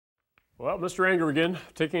Well, Mr. Anger again,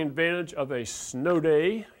 taking advantage of a snow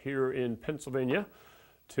day here in Pennsylvania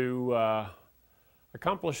to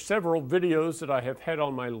accomplish several videos that I have had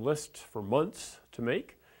on my list for months to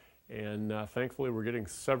make. And thankfully we're getting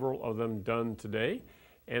several of them done today.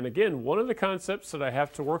 And again, one of the concepts that I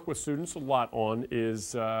have to work with students a lot on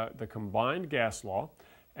is the combined gas law,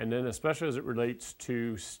 and then especially as it relates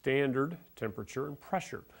to standard temperature and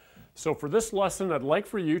pressure. So for this lesson, I'd like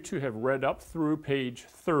for you to have read up through page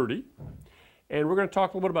 30, and we're going to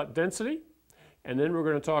talk a little bit about density, and then we're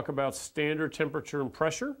going to talk about standard temperature and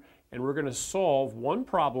pressure, and we're going to solve one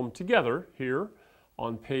problem together here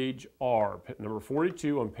on page R, number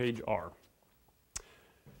 42 on page R.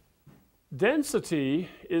 Density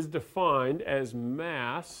is defined as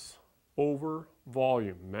mass over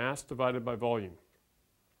volume, mass divided by volume.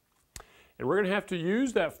 And we're going to have to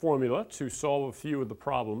use that formula to solve a few of the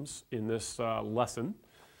problems in this lesson,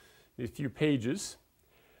 a few pages.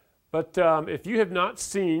 But if you have not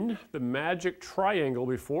seen the magic triangle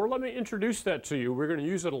before, let me introduce that to you. We're going to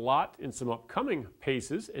use it a lot in some upcoming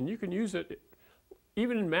paces, and you can use it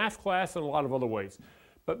even in math class and a lot of other ways.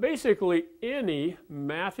 But basically, any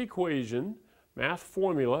math equation, math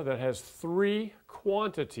formula that has three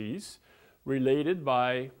quantities related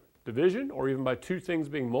by division or even by two things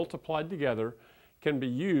being multiplied together can be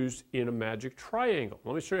used in a magic triangle.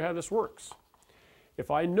 Let me show you how this works.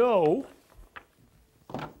 If I know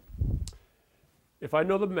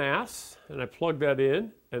the mass and I plug that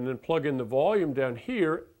in and then plug in the volume down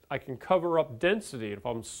here, I can cover up density. If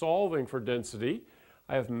I'm solving for density,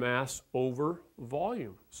 I have mass over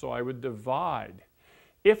volume. So I would divide.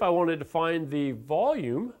 If I wanted to find the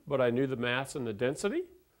volume, but I knew the mass and the density,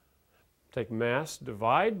 take mass,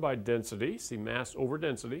 divide by density, see mass over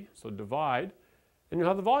density, so divide, and you'll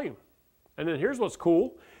have the volume. And then here's what's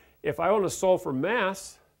cool. If I want to solve for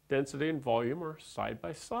mass, density and volume are side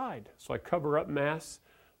by side. So I cover up mass,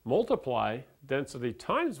 multiply density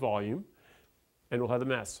times volume, and we'll have the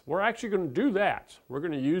mass. We're actually going to do that. We're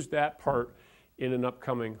going to use that part in an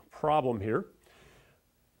upcoming problem here.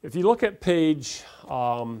 If you look at page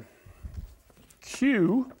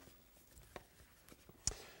Q,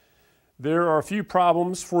 there are a few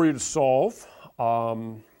problems for you to solve,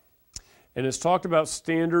 and it's talked about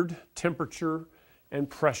standard temperature and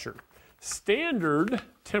pressure. Standard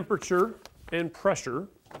temperature and pressure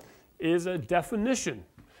is a definition.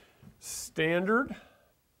 Standard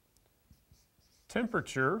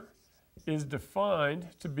temperature is defined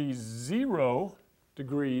to be 0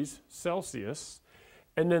 degrees Celsius,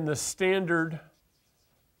 and then the standard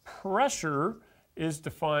pressure is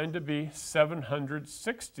defined to be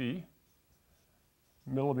 760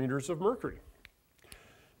 millimeters of mercury.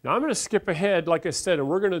 Now I'm going to skip ahead, like I said, and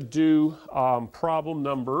we're going to do problem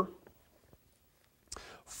number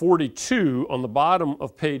 42 on the bottom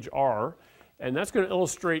of page R, and that's going to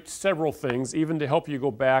illustrate several things, even to help you go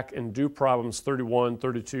back and do problems 31,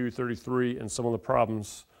 32, 33, and some of the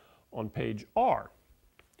problems on page R.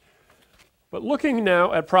 But looking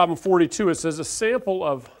now at problem 42, it says a sample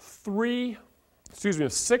of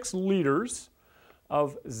 6 liters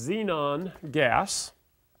of xenon gas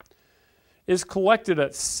is collected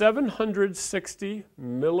at 760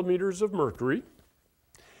 millimeters of mercury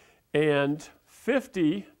and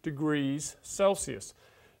 50 degrees Celsius.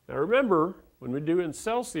 Now remember, when we do in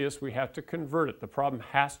Celsius, we have to convert it. The problem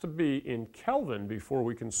has to be in Kelvin before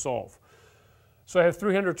we can solve. So I have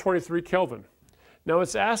 323 Kelvin. Now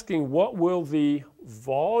it's asking what will the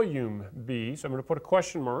volume be, so I'm going to put a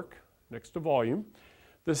question mark next to volume.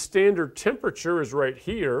 The standard temperature is right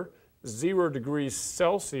here, 0 degrees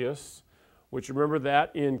Celsius, which remember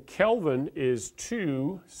that in Kelvin is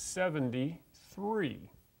 273.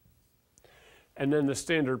 And then the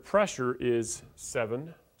standard pressure is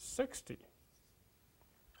 760.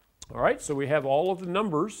 All right, so we have all of the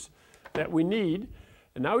numbers that we need,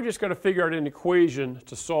 and now we just got to figure out an equation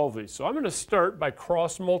to solve these. So I'm going to start by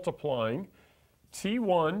cross-multiplying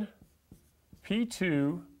T1,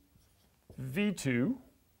 P2, V2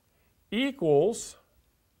 equals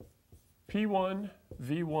P1,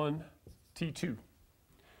 V1, T2.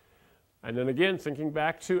 And then again, thinking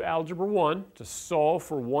back to Algebra 1, to solve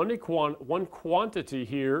for one quantity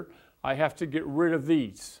here, I have to get rid of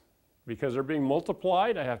these. Because they're being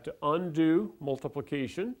multiplied, I have to undo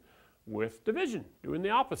multiplication with division, doing the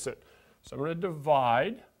opposite. So I'm going to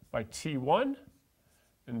divide by T1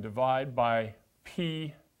 and divide by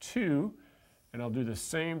P2, and I'll do the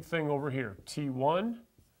same thing over here, T1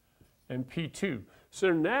 and P2.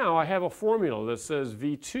 So now I have a formula that says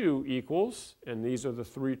V2 equals, and these are the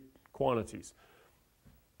three quantities.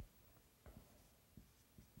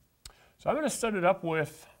 So I'm going to set it up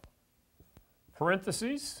with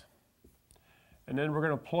parentheses, and then we're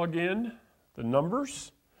going to plug in the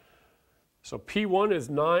numbers. So P1 is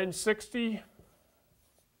 960,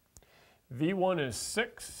 V1 is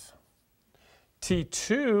 6,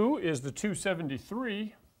 T2 is the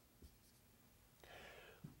 273,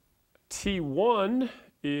 T1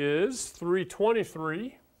 is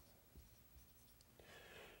 323,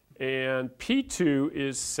 and P2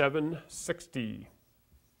 is 760.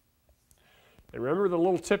 And remember the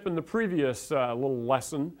little tip in the previous little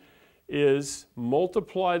lesson is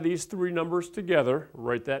multiply these three numbers together,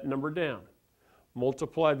 write that number down.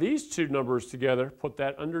 Multiply these two numbers together, put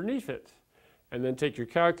that underneath it, and then take your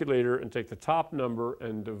calculator and take the top number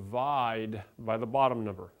and divide by the bottom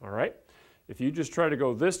number, all right? If you just try to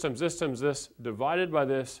go this times this times this, divided by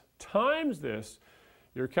this, times this,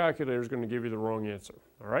 your calculator is going to give you the wrong answer,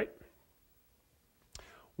 all right?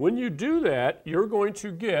 When you do that, you're going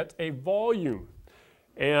to get a volume,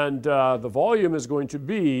 and the volume is going to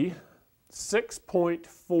be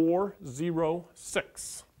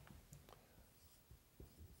 6.406.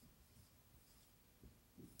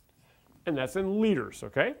 And that's in liters,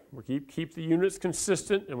 okay? We keep the units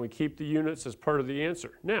consistent, and we keep the units as part of the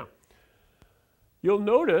answer. Now, you'll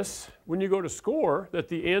notice when you go to score that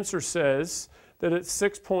the answer says that it's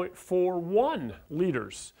 6.41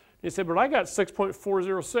 liters. You say, but I got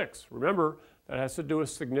 6.406. Remember, that has to do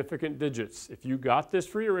with significant digits. If you got this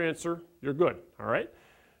for your answer, you're good, all right?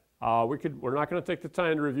 We're not going to take the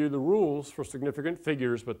time to review the rules for significant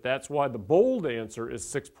figures, but that's why the bold answer is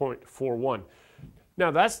 6.41. Now,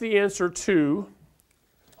 that's the answer to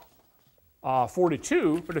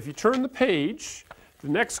 42, but if you turn the page, the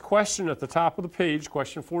next question at the top of the page,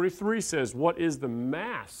 question 43, says, what is the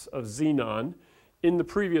mass of xenon in the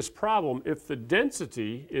previous problem if the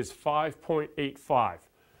density is 5.85?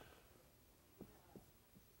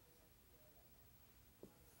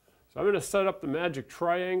 So I'm going to set up the magic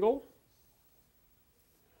triangle,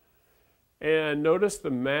 and notice the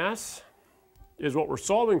mass is what we're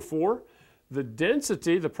solving for. The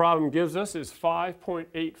density the problem gives us is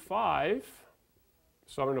 5.85,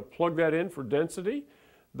 so I'm going to plug that in for density.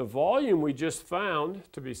 The volume we just found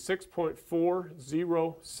to be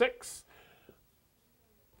 6.406.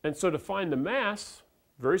 And so to find the mass,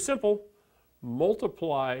 very simple,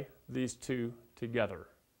 multiply these two together,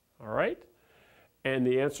 all right? And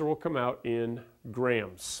the answer will come out in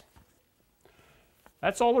grams.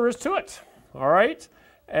 That's all there is to it, all right?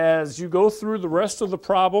 As you go through the rest of the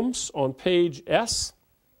problems on page S,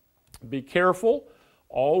 be careful.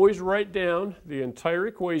 Always write down the entire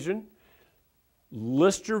equation,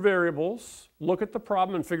 list your variables, look at the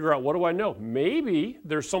problem and figure out, what do I know? Maybe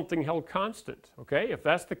there's something held constant, okay? If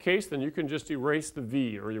that's the case, then you can just erase the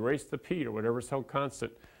V or erase the P or whatever's held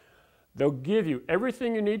constant. They'll give you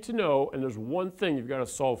everything you need to know, and there's one thing you've got to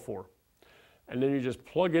solve for. And then you just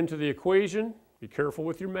plug into the equation, be careful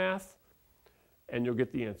with your math, and you'll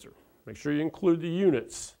get the answer. Make sure you include the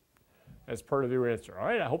units as part of your answer. All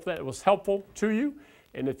right, I hope that was helpful to you.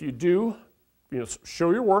 And if you do,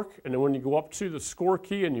 show your work, and then when you go up to the score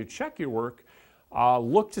key and you check your work,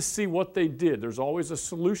 look to see what they did. There's always a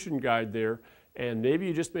solution guide there, and maybe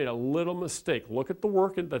you just made a little mistake. Look at the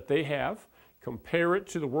work that they have, compare it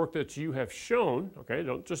to the work that you have shown, okay?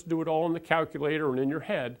 Don't just do it all in the calculator and in your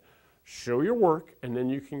head. Show your work, and then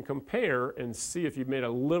you can compare and see if you've made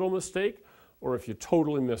a little mistake or if you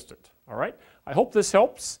totally missed it, all right? I hope this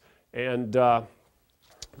helps, and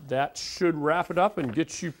that should wrap it up and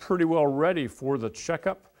get you pretty well ready for the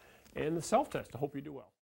checkup and the self-test. I hope you do well.